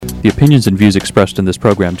The opinions and views expressed in this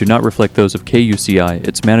program do not reflect those of KUCI,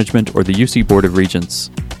 its management, or the UC Board of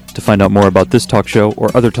Regents. To find out more about this talk show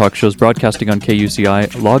or other talk shows broadcasting on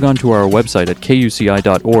KUCI, log on to our website at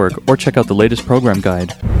kuci.org or check out the latest program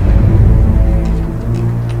guide.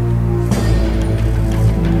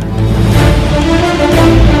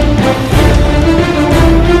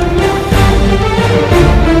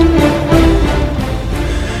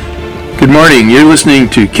 Good morning. You're listening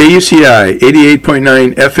to KUCI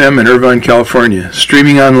 88.9 FM in Irvine, California,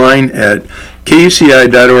 streaming online at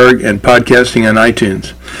kuci.org and podcasting on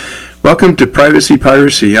iTunes. Welcome to Privacy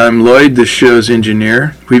Piracy. I'm Lloyd, the show's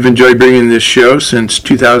engineer. We've enjoyed bringing this show since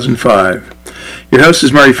 2005. Your host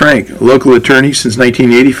is Mari Frank, a local attorney since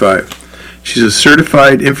 1985. She's a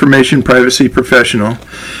certified information privacy professional.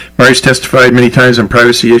 Mari's testified many times on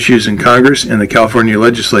privacy issues in Congress and the California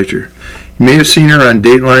legislature. You may have seen her on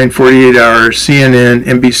Dateline, 48 Hours, CNN,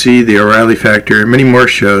 NBC, The O'Reilly Factor, and many more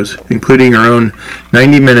shows, including her own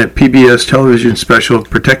 90-minute PBS television special,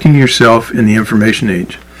 Protecting Yourself in the Information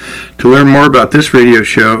Age. To learn more about this radio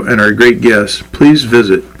show and our great guests, please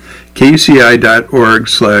visit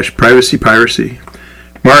kuci.org/privacypiracy.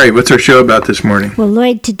 Mari, what's our show about this morning? Well,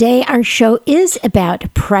 Lloyd, today our show is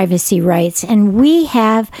about privacy rights, and we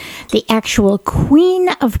have the actual queen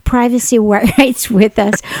of privacy rights with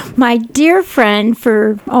us, my dear friend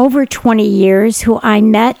for over 20 years, who I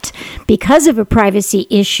met because of a privacy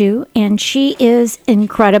issue, and she is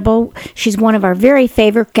incredible. She's one of our very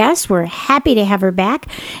favorite guests. We're happy to have her back,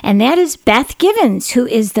 and that is Beth Givens, who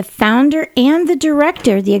is the founder and the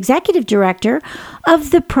director, the executive director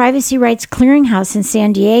of the Privacy Rights Clearinghouse in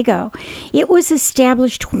San Diego. It was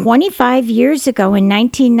established 25 years ago in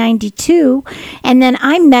 1992, and then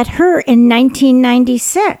I met her in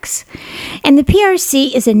 1996. And the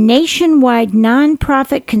PRC is a nationwide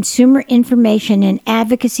nonprofit consumer information and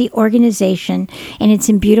advocacy organization, and it's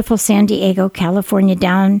in beautiful San Diego, California,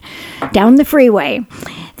 down the freeway.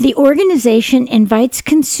 The organization invites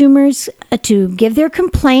consumers to give their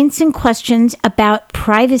complaints and questions about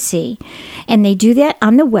privacy, and they do that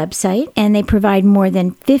on the website, and they provide more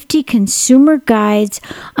than 50 consumer guides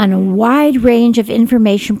on a wide range of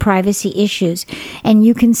information privacy issues, and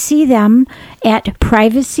you can see them at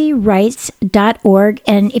privacyrights.org.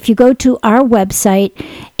 And if you go to our website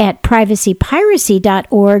at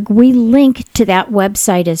privacypiracy.org, we link to that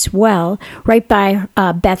website as well, right by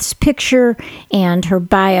Beth's picture and her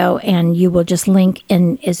bio, and you will just link,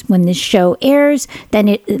 and when this show airs, then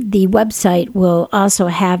the website will also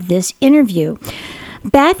have this interview.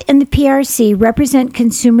 Beth and the PRC represent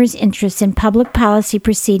consumers' interests in public policy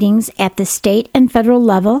proceedings at the state and federal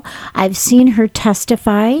level. I've seen her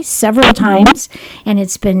testify several times, and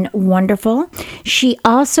it's been wonderful. She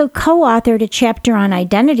also co-authored a chapter on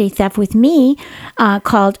identity theft with me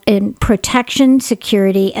called Protection,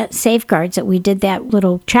 Security, Safeguards, that we did that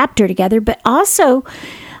little chapter together, but also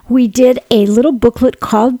we did a little booklet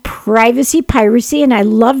called Privacy Piracy, and I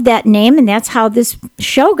love that name, and that's how this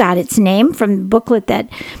show got its name, from the booklet that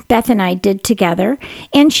Beth and I did together.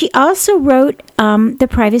 And she also wrote the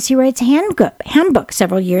Privacy Rights Handbook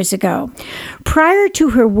several years ago. Prior to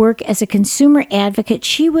her work as a consumer advocate,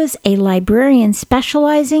 she was a librarian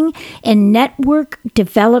specializing in network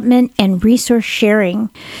development and resource sharing.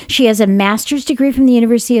 She has a master's degree from the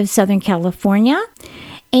University of Southern California,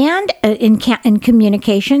 and in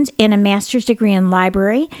communications, and a master's degree in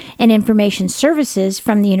library and information services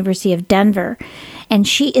from the University of Denver. And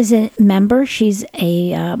she is a member. She's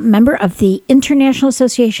a member of the International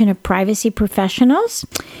Association of Privacy Professionals.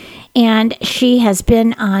 And she has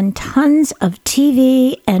been on tons of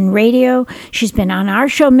TV and radio. She's been on our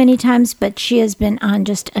show many times, but she has been on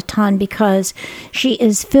just a ton because she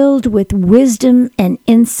is filled with wisdom and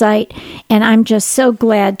insight. And I'm just so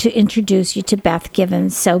glad to introduce you to Beth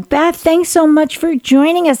Givens. So, Beth, thanks so much for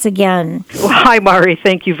joining us again. Well, hi, Mari.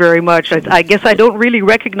 Thank you very much. I guess I don't really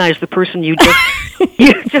recognize the person you just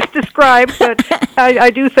described, but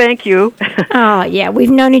I do thank you. Oh, yeah. We've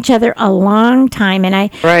known each other a long time, and I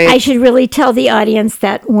should really tell the audience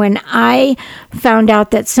that when I found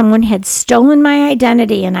out that someone had stolen my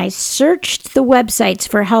identity and I searched the websites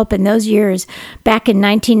for help in those years back in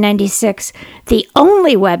 1996, the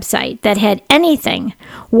only website that had anything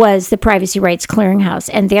was the Privacy Rights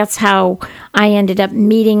Clearinghouse. And that's how I ended up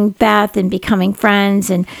meeting Beth and becoming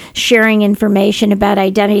friends and sharing information about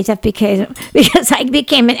identity theft because I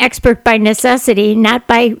became an expert by necessity, not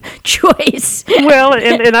by choice. Well,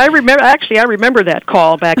 and I remember that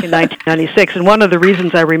call back in 1996. And one of the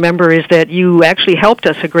reasons I remember is that you actually helped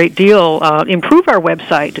us a great deal improve our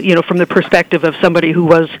website, from the perspective of somebody who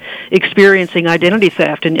was experiencing identity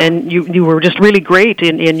theft. And you were just really great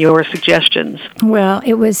in your suggestions. Well,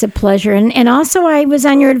 it was a pleasure. And also I was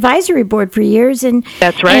on your advisory board for years. And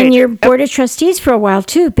that's right. And your board of trustees for a while,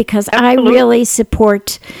 too, because Absolutely. I really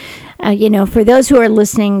support... for those who are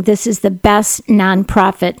listening, this is the best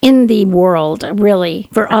nonprofit in the world, really,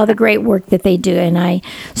 for all the great work that they do. And I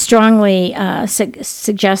strongly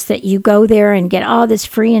suggest that you go there and get all this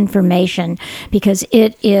free information, because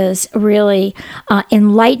it is really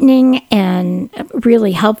enlightening and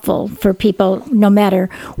really helpful for people, no matter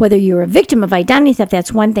whether you're a victim of identity theft.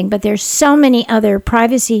 That's one thing, but there's so many other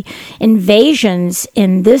privacy invasions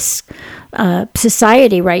in this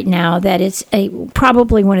society right now that it's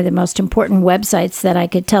probably one of the most important websites that I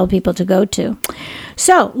could tell people to go to.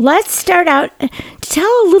 So let's start out to tell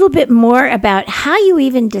a little bit more about how you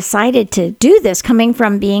even decided to do this, coming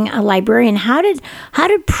from being a librarian. How did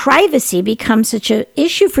privacy become such an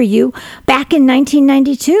issue for you back in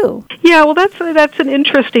 1992? Yeah, well, that's an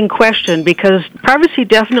interesting question, because privacy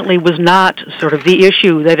definitely was not sort of the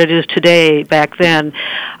issue that it is today back then.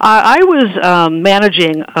 I was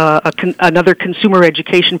managing another consumer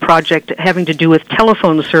education project having to do with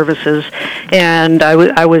telephone services, and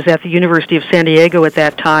I was at the University of San Diego at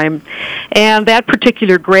that time, and that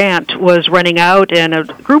particular grant was running out, and a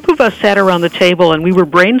group of us sat around the table and we were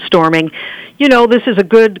brainstorming. This is a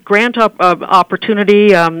good grant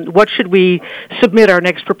opportunity. What should we submit our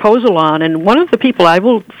next proposal on? And one of the people, I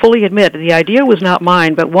will fully admit, the idea was not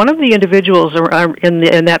mine, but one of the individuals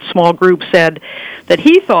in that small group said that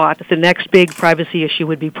he thought the next big privacy issue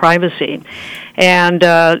would be privacy. And,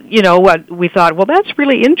 we thought, well, that's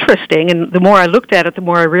really interesting. And the more I looked at it, the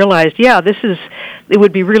more I realized, it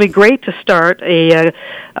would be really great to start a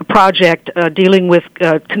project dealing with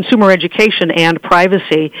consumer education and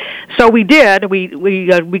privacy. So we did.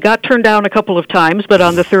 We got turned down a couple of times, but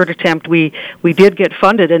on the third attempt, we did get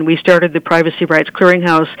funded, and we started the Privacy Rights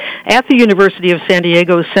Clearinghouse at the University of San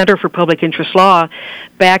Diego's Center for Public Interest Law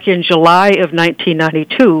back in July of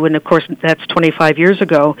 1992, and of course that's 25 years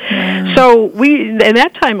ago. So in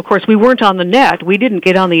that time, of course, we weren't on the net. We didn't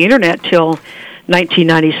get on the internet till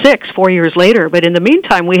 1996, 4 years later. But in the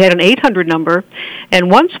meantime, we had an 800 number,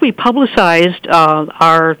 and once we publicized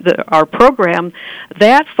our program,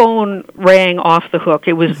 that phone rang off the hook.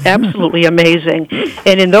 It was absolutely amazing.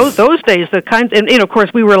 And in those days, of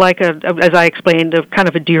course, we were like as I explained, kind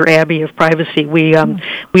of a Dear Abby of privacy. We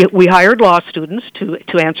hired law students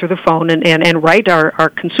to answer the phone and write our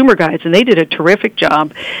consumer guides, and they did a terrific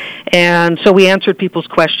job. And so we answered people's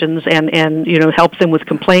questions and helped them with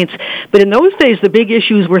complaints. But in those days, the big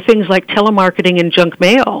issues were things like telemarketing and junk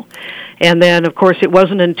mail. And then, of course, it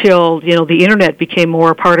wasn't until, the Internet became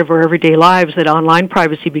more a part of our everyday lives that online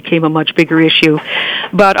privacy became a much bigger issue.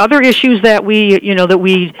 But other issues that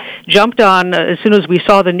we jumped on as soon as we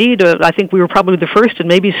saw the need, I think we were probably the first and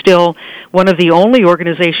maybe still one of the only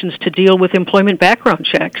organizations to deal with employment background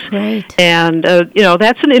checks. Right. And,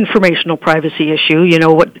 that's an informational privacy issue.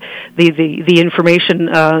 What the information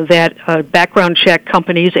that background check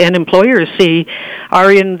companies and employers see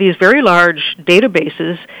are in these very large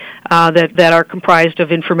databases that are comprised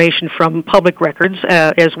of information from public records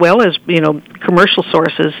as well as commercial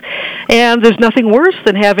sources. And there's nothing worse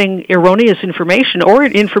than having erroneous information or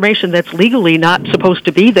information that's legally not supposed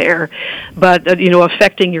to be there, but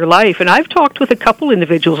affecting your life. And I've talked with a couple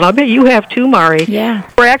individuals, and I bet you have too, Mari,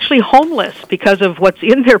 who are actually homeless because of what's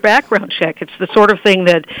in their background check. It's the sort of thing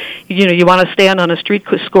that you want to stand on a street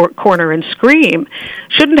corner and scream.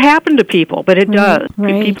 Shouldn't happen to people, but it does.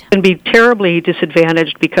 Right. People can be terribly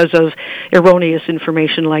disadvantaged because of erroneous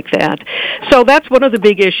information like that. So that's one of the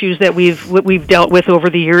big issues that we've dealt with over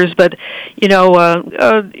the years. But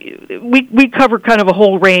we cover kind of a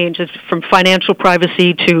whole range. It's from financial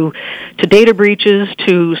privacy to data breaches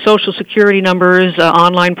to Social Security numbers,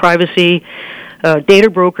 online privacy, data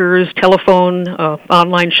brokers, telephone,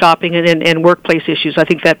 online shopping, and workplace issues. I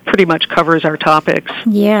think that pretty much covers our topics.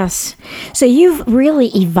 Yes. So you've really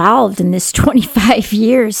evolved in this 25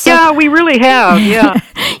 years. So yeah, we really have, yeah.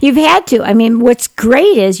 You've had to. I mean, what's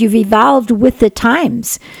great is you've evolved with the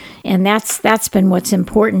times. And that's been what's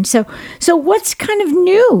important. So what's kind of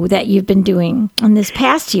new that you've been doing in this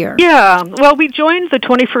past year? Yeah, well, we joined the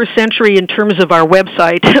 21st century in terms of our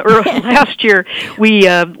website. Last year, we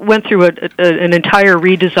went through an entire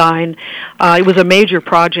redesign. It was a major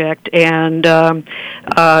project, and to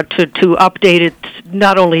update it,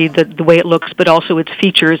 not only the way it looks, but also its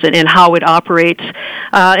features and how it operates.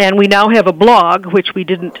 And we now have a blog, which we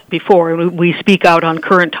didn't before. We speak out on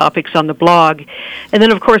current topics on the blog. And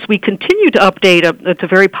then, of course, we continue to update a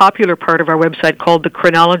very popular part of our website called the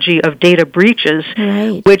Chronology of Data Breaches,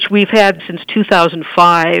 right, which we've had since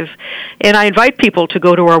 2005. And I invite people to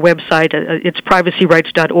go to our website. It's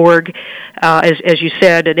privacyrights.org, as you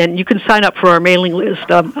said, and you can sign up for our mailing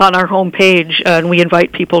list on our homepage. And we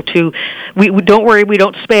invite people to. We don't worry, we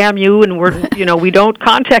don't spam you, and we don't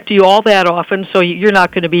contact you all that often, so you're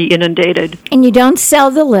not going to be inundated. And you don't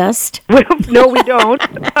sell the list. No, we don't.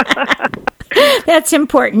 That's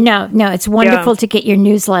important. No, it's wonderful to get your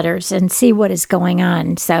newsletters and see what is going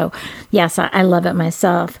on. So, yes, I love it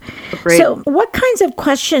myself. Great. So, what kinds of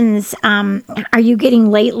questions are you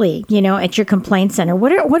getting lately, at your complaint center?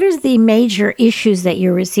 What are the major issues that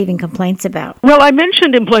you're receiving complaints about? Well, I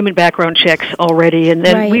mentioned employment background checks already, and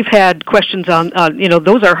then we've had questions on,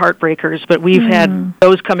 those are heartbreakers, but we've had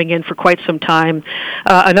those coming in for quite some time.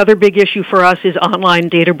 Another big issue for us is online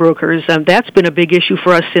data brokers, and that's been a big issue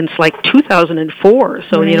for us since like 2004,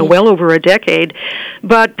 so well over a decade.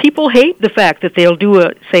 But people hate the fact that they'll do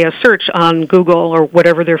a search on Google or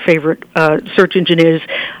whatever their favorite search engine is.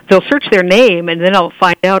 They'll search their name, and then I'll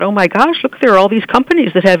find out, oh my gosh, look, there are all these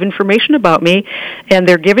companies that have information about me, and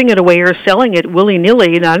they're giving it away or selling it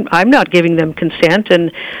willy-nilly, and I'm not giving them consent,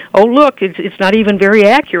 and oh look, it's not even very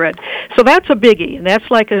accurate. So that's a biggie, and that's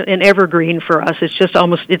like an evergreen for us. It's just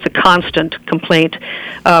it's a constant complaint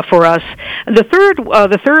for us. And the third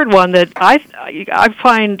one that I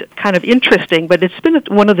find kind of interesting, but it's been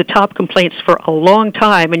one of the top complaints for a long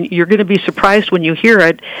time, and you're going to be surprised when you hear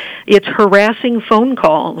it. It's harassing phone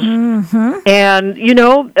calls. Mm-hmm. And,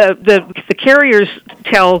 the carriers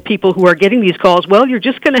tell people who are getting these calls, well, you're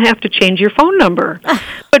just going to have to change your phone number.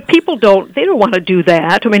 But people don't want to do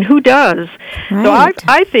that. I mean, who does? Right. So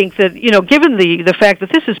I think that, given the fact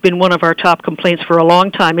that this has been one of our top complaints for a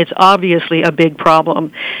long time, it's obviously a big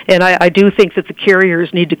problem. And I do think that the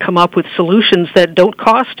carriers need to come up with solutions that don't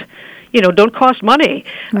cost money.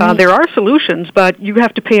 Right. There are solutions, but you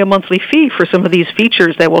have to pay a monthly fee for some of these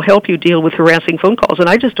features that will help you deal with harassing phone calls, and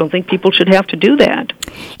I just don't think people should have to do that.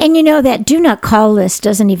 And that do not call list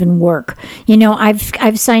doesn't even work.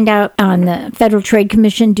 I've signed out on the Federal Trade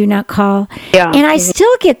Commission do not call, and I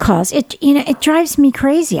still get calls. It drives me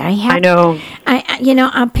crazy. I know.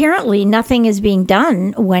 Apparently nothing is being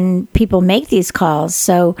done when people make these calls.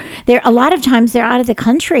 So a lot of times they're out of the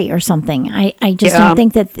country or something. I just don't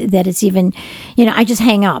think that it's even, I just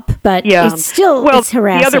hang up, but it's still, it's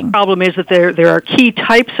harassing. The other problem is that there are key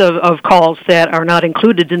types of calls that are not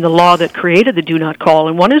included in the law that created the do not call,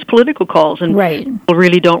 and one is political calls, and people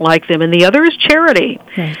really don't like them, and the other is charity.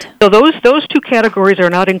 Right. So those two categories are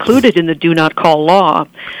not included in the do not call law.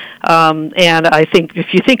 And I think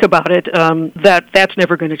if you think about it, that's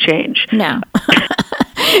never going to change. No.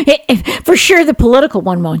 For sure, the political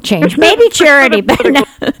one won't change. Maybe charity, but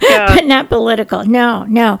not political.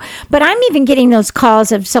 No. But I'm even getting those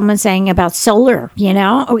calls of someone saying about solar,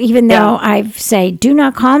 or even though I say, do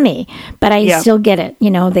not call me, but I still get it.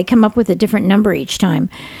 They come up with a different number each time.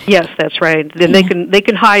 Yes, that's right. Then they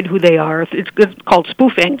can hide who they are. It's called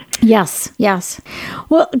spoofing. Yes.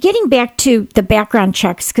 Well, getting back to the background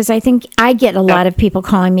checks, because I think I get a lot of people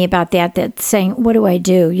calling me about that's saying, what do I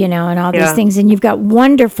do, and all these things. And you've got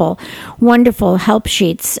wonderful help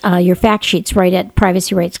sheets, your fact sheets right at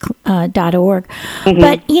privacyrights.org. Mm-hmm.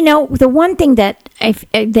 But, the one thing that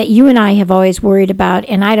you and I have always worried about,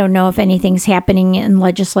 and I don't know if anything's happening in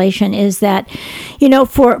legislation, is that,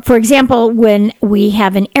 for example, when we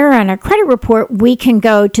have an error on our credit report, we can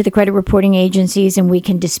go to the credit reporting agencies and we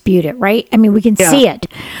can dispute it, right? I mean, we can see it.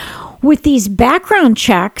 With these background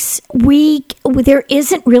checks, there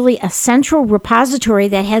isn't really a central repository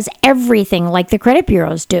that has everything like the credit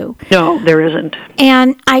bureaus do. No, there isn't.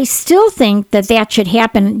 And I still think that should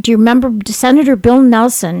happen. Do you remember Senator Bill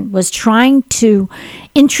Nelson was trying to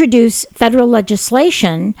introduce federal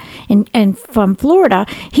legislation, and from Florida,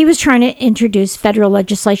 he was trying to introduce federal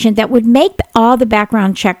legislation that would make all the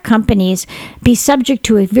background check companies be subject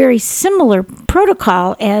to a very similar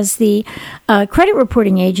protocol as the credit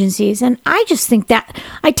reporting agencies employees. And I just think that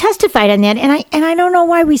I testified on that, and I don't know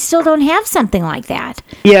why we still don't have something like that.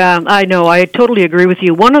 Yeah, I know. I totally agree with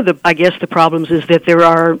you. One of the, I guess, the problems is that there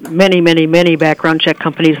are many, many, many background check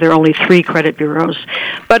companies. There are only 3 credit bureaus.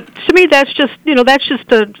 But to me, that's just,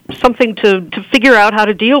 something to figure out how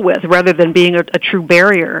to deal with rather than being a true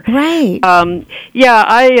barrier. Right.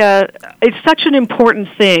 It's such an important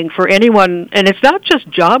thing for anyone, and it's not just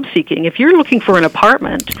job seeking. If you're looking for an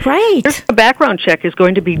apartment, right, a background check is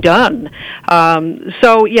going to be done.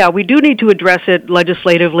 So we do need to address it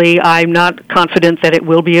legislatively. I'm not confident that it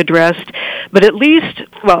will be addressed, but at least,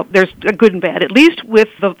 well, there's a good and bad. At least with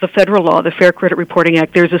the federal law, the Fair Credit Reporting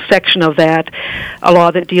Act, there's a section of that, a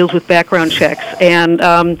law that deals with background checks. And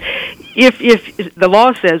if the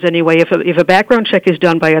law says anyway, if a background check is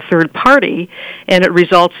done by a third party and it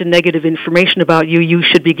results in negative information about you, you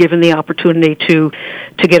should be given the opportunity to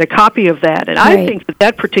get a copy of that. And right. I think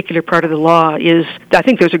that particular part of the law I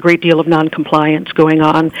think there's a great deal of noncompliance going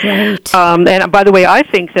on. Right. And by the way, I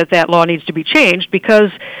think that law needs to be changed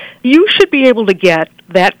because you should be able to get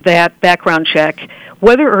that background check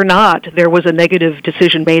whether or not there was a negative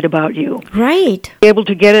decision made about you. Right. Be able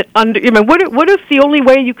to get it under. What if the only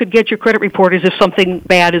way you could get your credit report is if something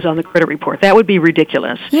bad is on the credit report? That would be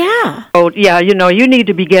ridiculous. Yeah. Oh, yeah. You need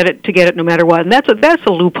to get it no matter what, and that's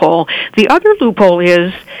a loophole. The other loophole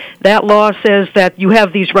is that law says that you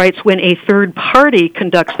have these rights when a third party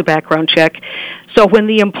conducts the background check. So when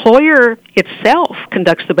the employer itself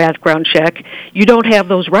conducts the background check, you don't have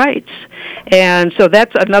those rights. And so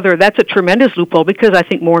that's a tremendous loophole because I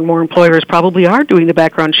think more and more employers probably are doing the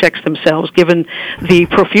background checks themselves, given the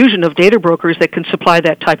profusion of data brokers that can supply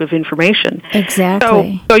that type of information.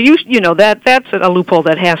 Exactly. So that's a loophole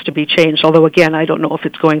that has to be changed, although again, I don't know if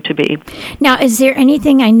it's going to be. Now, is there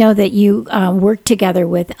anything, I know that you work together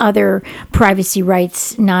with other privacy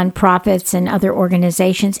rights nonprofits and other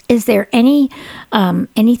organizations. Is there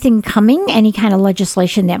anything coming, any kind of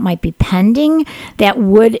legislation that might be pending that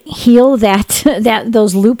would heal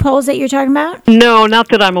those loopholes that you're talking about? No, not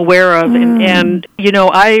that I'm aware of. And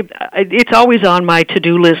it's always on my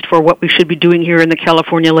to-do list for what we should be doing here in the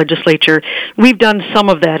California legislature. We've done some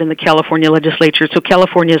of that in the California legislature, so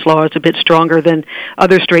California's law is a bit stronger than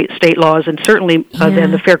other state laws, and certainly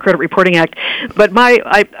than the Fair Credit Reporting Act. But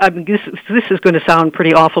this is going to sound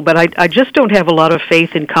pretty awful, but I just don't have a lot of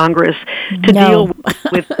faith in Congress to deal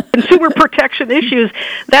with consumer protection issues.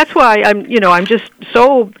 That's why I'm just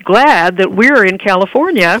so glad that we're in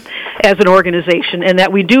California as an organization and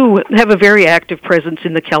that we do have a very active presence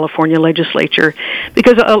in the California legislature,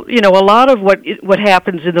 because a lot of what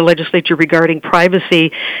happens in the legislature regarding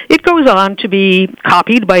privacy, it goes on to be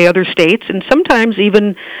copied by other states, and sometimes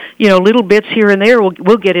even little bits here and there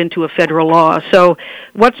will get into a federal law. So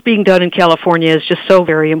what's being done in California is just so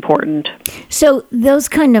very important. So those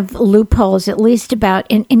kind of loopholes, at least about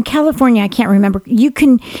in California, I can't remember. You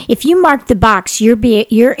can, if you mark the box,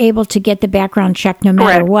 you're able to get the background check no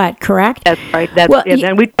matter what. Correct? That's right.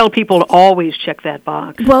 And we tell people to always check that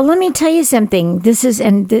box. Well, let me tell you something.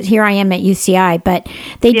 Here I am at UCI, but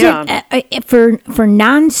they did for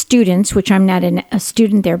non-students, which I'm not a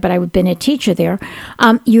student there, but I've been a teacher there.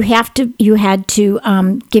 You had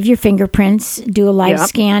to give your fingerprints, do a live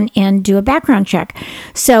scan, and do a background check.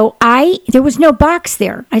 So there was no box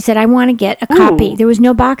there. I said, I want to get a copy. There was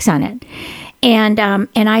no box on it. And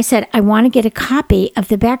I said, I want to get a copy of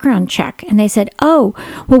the background check. And they said, oh,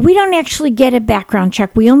 well, we don't actually get a background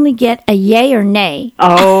check. We only get a yay or nay.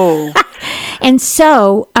 Oh. And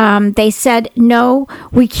so they said, no,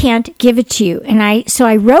 we can't give it to you. And so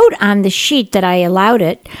I wrote on the sheet that I allowed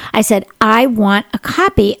it, I said, I want a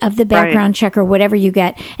copy of the background check or whatever you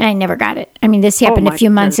get. And I never got it. I mean, this happened a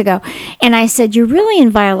few months ago. And I said, you're really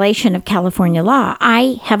in violation of California law.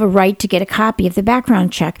 I have a right to get a copy of the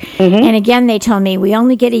background check. Mm-hmm. And again, they told me we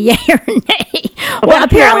only get a yay or a nay. Well,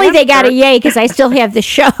 apparently they got a yay because I still have the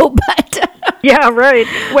show, but... Yeah, right.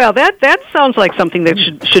 Well, that sounds like something that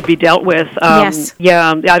should be dealt with. Yes.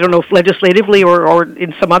 Yeah, I don't know if legislatively or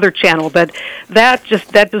in some other channel, but that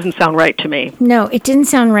doesn't sound right to me. No, it didn't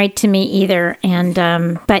sound right to me either. And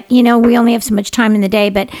but we only have so much time in the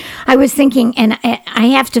day. But I was thinking, and I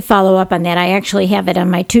have to follow up on that. I actually have it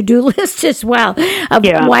on my to-do list as well.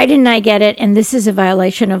 Why didn't I get it? And this is a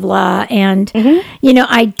violation of law. And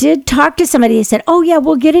I did talk to somebody. They said, "Oh yeah,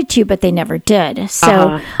 we'll get it to you," but they never did.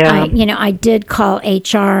 So I did did call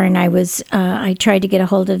HR, and I tried to get a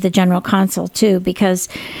hold of the general counsel too, because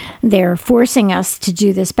they're forcing us to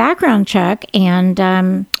do this background check, and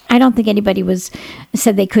I don't think anybody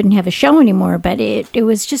said they couldn't have a show anymore, but it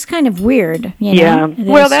was just kind of weird. Yeah.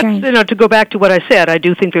 Well, that's strange. To go back to what I said, I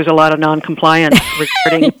do think there's a lot of non-compliance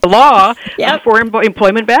regarding the law for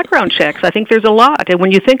employment background checks. I think there's a lot, and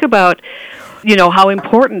when you think about how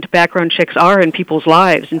important background checks are in people's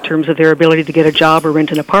lives in terms of their ability to get a job or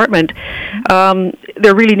rent an apartment,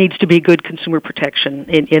 there really needs to be good consumer protection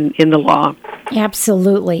in the law.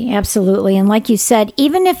 Absolutely, absolutely. And like you said,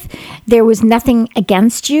 even if there was nothing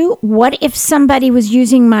against you, what if somebody was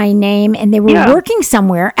using my name and they were working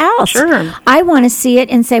somewhere else? Sure. I want to see it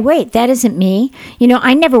and say, wait, that isn't me.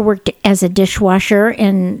 I never worked as a dishwasher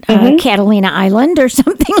in Catalina Island or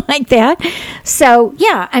something like that. So,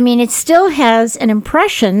 it still has an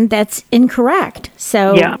impression that's incorrect.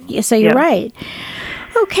 So, you're right.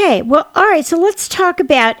 Okay, well, all right, so let's talk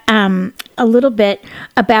about a little bit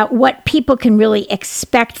about what people can really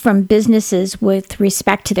expect from businesses with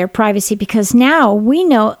respect to their privacy, because now we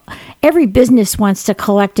know every business wants to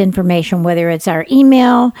collect information, whether it's our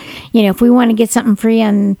email, if we want to get something free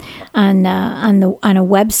on a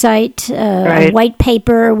website, a white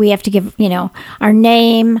paper, we have to give, our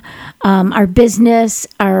name, our business,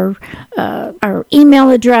 our email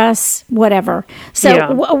address, whatever.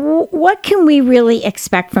 So what can we really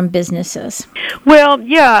expect from businesses? Well,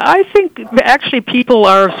 I think actually people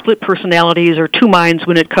are split personalities or two minds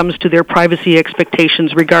when it comes to their privacy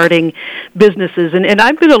expectations regarding businesses. And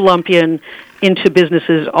I'm going to lump into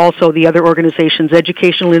businesses also the other organizations,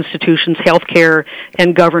 educational institutions, healthcare,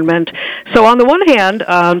 and government. So on the one hand,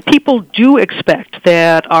 people do expect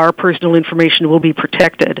that our personal information will be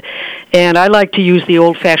protected. And I like to use the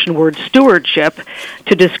old-fashioned word stewardship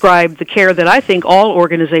to describe the care that I think all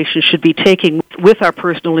organizations should be taking with our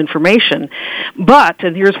personal information. But,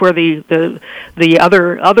 and here's where the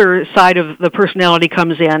other side of the personality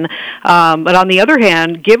comes in, but on the other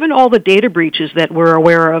hand, given all the data breaches that we're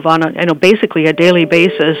aware of on basically a daily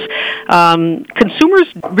basis, consumers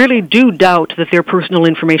really do doubt that their personal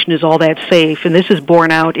information is all that safe, and this is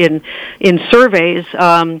borne out in surveys.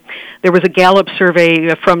 There was a Gallup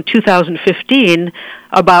survey from 2015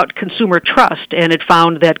 about consumer trust, and it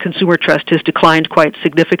found that consumer trust has declined quite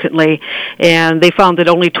significantly, and they found that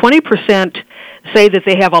only 20% say that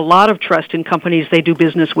they have a lot of trust in companies they do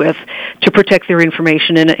business with to protect their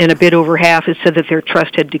information, and a bit over half has said that their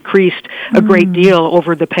trust had decreased a great deal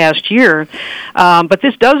over the past year. But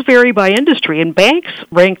this does vary by industry, and banks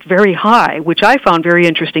ranked very high, which I found very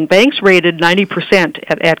interesting. Banks rated 90%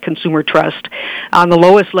 at consumer trust. On the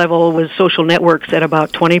lowest level was social networks at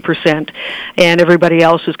about 20%, and everybody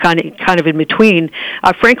else is kind of in between.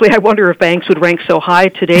 Frankly, I wonder if banks would rank so high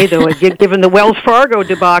today, though, given the Wells Fargo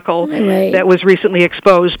debacle that was recently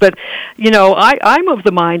exposed. But, I'm of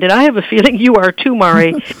the mind, and I have a feeling you are too,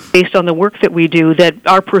 Mari, based on the work that we do, that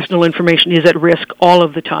our personal information is at risk all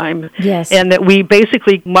of the time. Yes. And that we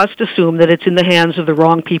basically must assume that it's in the hands of the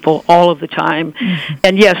wrong people all of the time. Mm-hmm.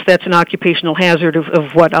 And yes, that's an occupational hazard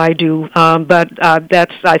of what I do, but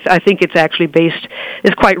I think it's actually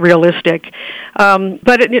is quite realistic.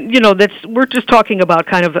 But, we're just talking about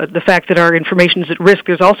kind of the fact that our information is at risk.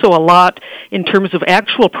 There's also a lot in terms of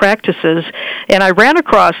actual practices. And I ran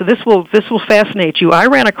across, this will fascinate you, I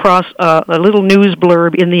ran across a little news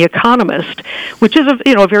blurb in The Economist, which is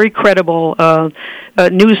a very credible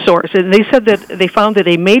news source. And they said that they found that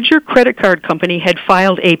a major credit card company had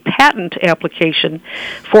filed a patent application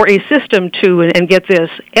for a system to, and get this,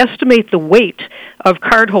 estimate the weight of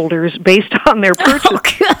cardholders based on their purchase.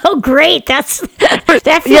 Oh, great.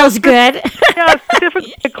 That feels good.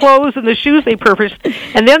 Specifically the clothes and the shoes they purchased.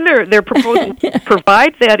 And then they're proposing to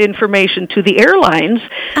provide that information to the airlines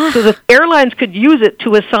so that airlines could use it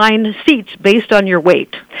to assign seats based on your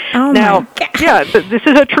weight. Oh, now, this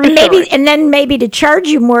is a true story. And then maybe to charge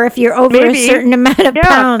you more if you're over a certain amount of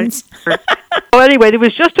pounds. Well, anyway, there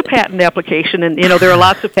was just a patent application, and, there are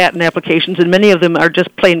lots of patent applications, and many of them are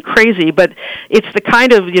just plain crazy, but it's the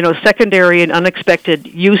kind of, secondary and unexpected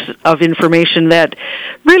use of information that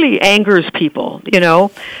really angers people,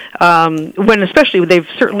 when especially they've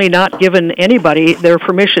certainly not given anybody their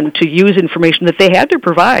permission to use information that they had to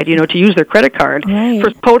provide, to use their credit card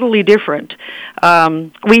for totally different.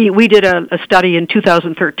 We did a study in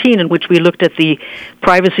 2013 in which we looked at the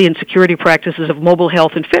privacy and security practices of mobile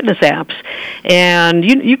health and fitness apps. And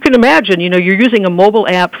you can imagine, you're using a mobile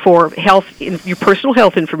app for your personal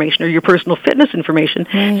health information or your personal fitness information.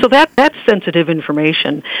 Right. So that's sensitive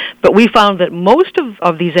information. But we found that most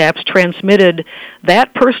of these apps transmitted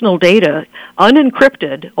that personal data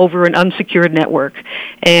unencrypted over an unsecured network.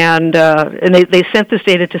 And they sent this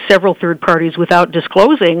data to several third parties without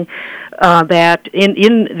disclosing that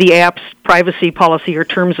in the app's privacy policy or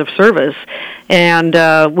terms of service. And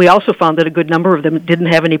we also found that a good number of them didn't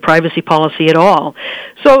have any privacy policy at all.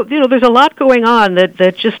 So, there's a lot going on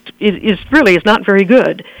that just is not very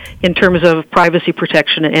good in terms of privacy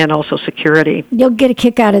protection and also security. You'll get a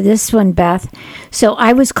kick out of this one, Beth. So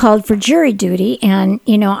I was called for jury duty, and,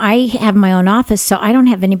 I have my own office, so I don't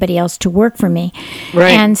have anybody else to work for me.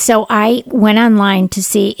 Right. And so I went online to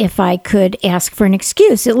see if I could ask for an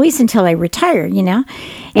excuse, at least until I retire,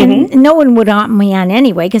 And no one would want me on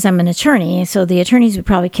anyway because I'm an attorney, so the attorneys would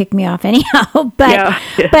probably kick me off anyhow. But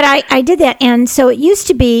I did that, and so it used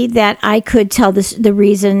to be that I could tell the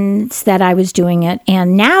reasons that I was doing it,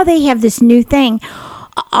 and now they have this new thing.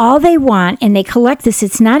 All they want, and they collect this,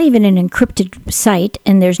 it's not even an encrypted site,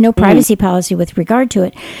 and there's no privacy policy with regard to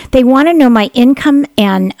it. They want to know my income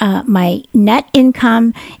and my net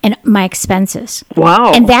income and my expenses.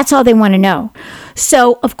 Wow. And that's all they want to know.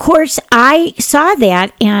 So, of course, I saw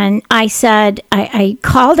that, and I said, I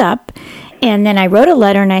called up, and then I wrote a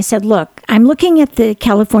letter, and I said, look, I'm looking at the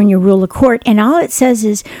California Rule of Court, and all it says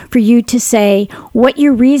is for you to say what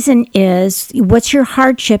your reason is, what's your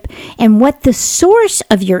hardship, and what the source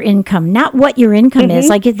of your income, not what your income is.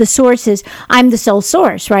 Like if the source is, I'm the sole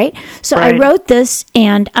source, right? So I wrote this,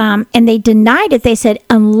 and they denied it. They said,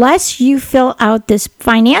 unless you fill out this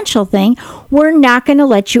financial thing, we're not going to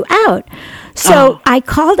let you out. So I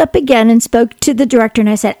called up again and spoke to the director, and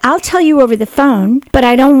I said, I'll tell you over the phone, but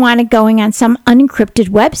I don't want it going on some unencrypted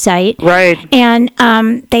website. Right. And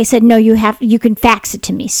they said, no, you can fax it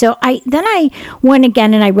to me. So I went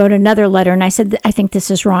again and I wrote another letter, and I said, I think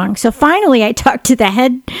this is wrong. So finally I talked to the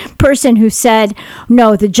head person who said,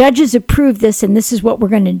 no, the judges approved this, and this is what we're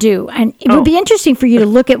going to do. And it would be interesting for you to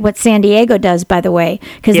look at what San Diego does, by the way,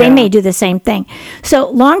 because they may do the same thing. So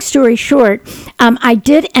long story short, I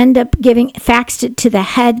did end up faxed it to the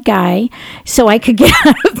head guy so I could get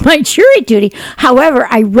out of my jury duty. However,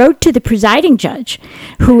 I wrote to the presiding judge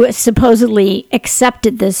who supposedly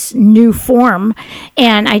accepted this new form,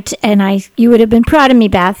 and you would have been proud of me,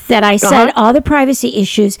 Beth, that I said all the privacy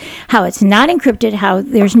issues, how it's not encrypted, how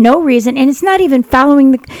there's no reason, and it's not even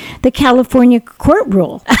following the California court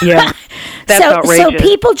rule. Yeah, that's outrageous. So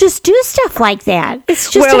people just do stuff like that. It's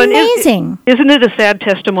just amazing. Isn't it a sad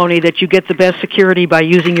testimony that you get the best security by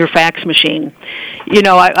using your fax machine?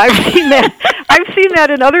 I've seen that. I've seen that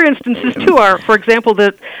in other instances too. For example,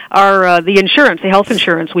 the health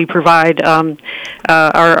insurance we provide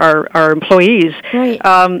our employees. Right.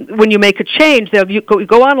 When you make a change, you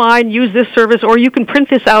go online, use this service, or you can print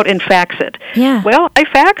this out and fax it. Yeah. Well, I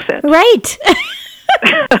fax it. Right.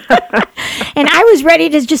 And I was ready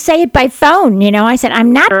to just say it by phone. I said,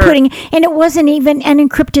 I'm not putting, and it wasn't even an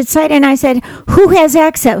encrypted site. And I said, who has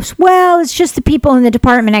access? Well, it's just the people in the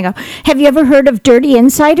department. I go, have you ever heard of dirty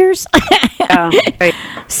insiders? Right.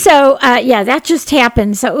 So, that just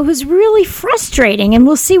happened. So it was really frustrating. And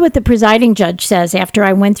we'll see what the presiding judge says after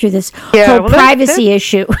I went through this whole privacy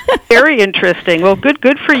issue. Very interesting. Well,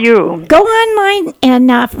 good for you. Go online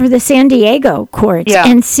and for the San Diego courts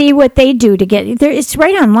and see what they do to get there. It's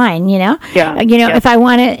right online, Yeah. If I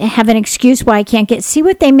want to have an excuse why I can't see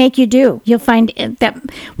what they make you do. You'll find that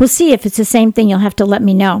we'll see if it's the same thing. You'll have to let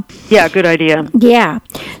me know. Yeah, good idea. Yeah.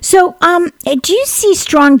 So, do you see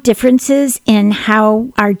strong differences in how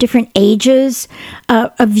our different ages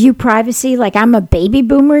view privacy? Like, I'm a baby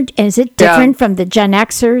boomer. Is it different from the Gen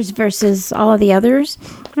Xers versus all of the others?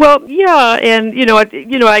 Well, yeah, and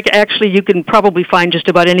actually, you can probably find just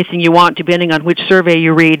about anything you want depending on which survey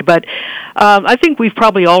you read. But I think we've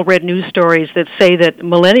probably all read news stories that say that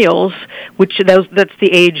millennials, that's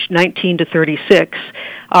the age 19 to 36,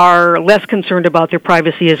 are less concerned about their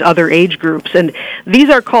privacy as other age groups, and these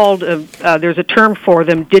are called. There's a term for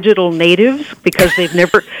them, digital natives, because they've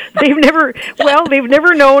never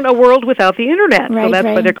known a world without the internet. Right, so that's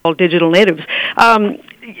why they're called digital natives.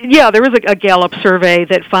 There was a Gallup survey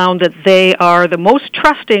that found that they are the most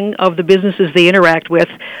trusting of the businesses they interact with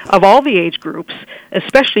of all the age groups,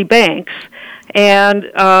 especially banks. And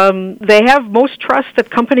they have most trust that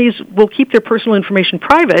companies will keep their personal information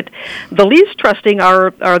private. The least trusting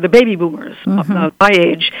are the baby boomers, my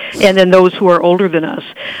age, and then those who are older than us.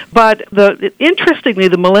 But interestingly,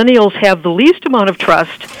 the millennials have the least amount of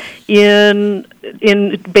trust in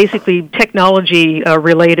basically technology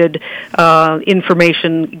related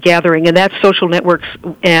information gathering, and that's social networks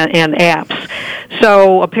and apps.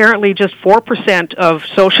 So apparently just 4% of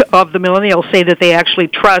the millennials say that they actually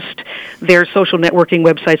trust their social networking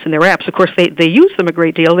websites and their apps. Of course, they use them a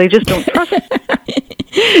great deal. They just don't trust them.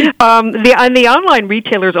 The online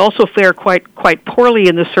retailers also fare quite poorly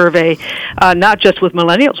in the survey, not just with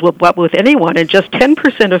millennials, but with anyone. And just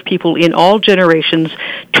 10% of people in all generations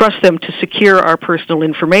trust them to secure our personal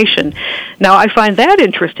information. Now, I find that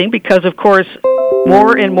interesting because, of course,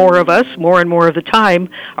 more and more of us, more and more of the time,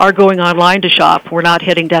 are going online to shop. We're not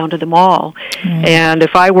heading down to the mall. And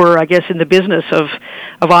if I were, I guess, in the business of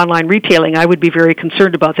online retailing, I would be very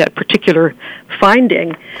concerned about that particular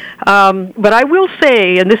finding. But I will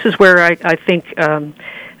say, and this is where I think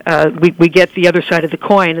we get the other side of the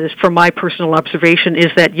coin, is from my personal observation,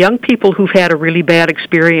 is that young people who've had a really bad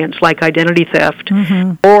experience, like identity theft,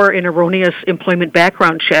 or an erroneous employment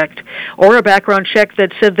background check, or a background check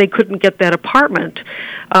that said they couldn't get that apartment,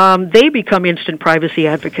 they become instant privacy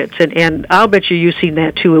advocates. And I'll bet you've seen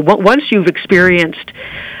that too. Once you've experienced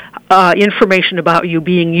information about you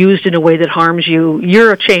being used in a way that harms you,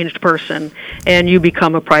 you're a changed person, and you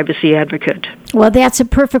become a privacy advocate. Well, that's a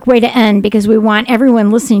perfect way to end, because we want everyone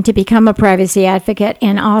listening to become a privacy advocate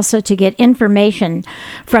and also to get information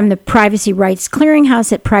from the Privacy Rights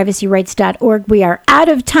Clearinghouse at privacyrights.org. We are out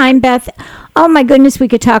of time, Beth. Oh, my goodness, we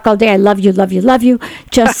could talk all day. I love you, love you, love you.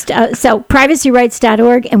 Just so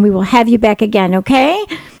privacyrights.org, and we will have you back again, okay?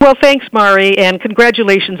 Well, thanks, Mari, and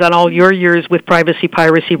congratulations on all your years with Privacy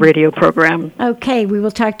Piracy Radio program. Okay, we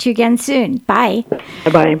will talk to you again soon. Bye.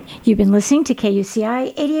 Bye-bye. You've been listening to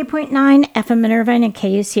KUCI 88.9 FM in Irvine and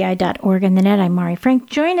KUCI.org on the net. I'm Mari Frank.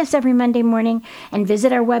 Join us every Monday morning and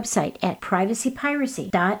visit our website at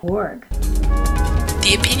privacypiracy.org.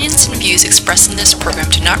 The opinions and views expressed in this program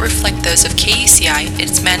do not reflect those of KUCI,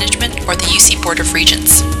 its management, or the UC Board of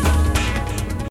Regents.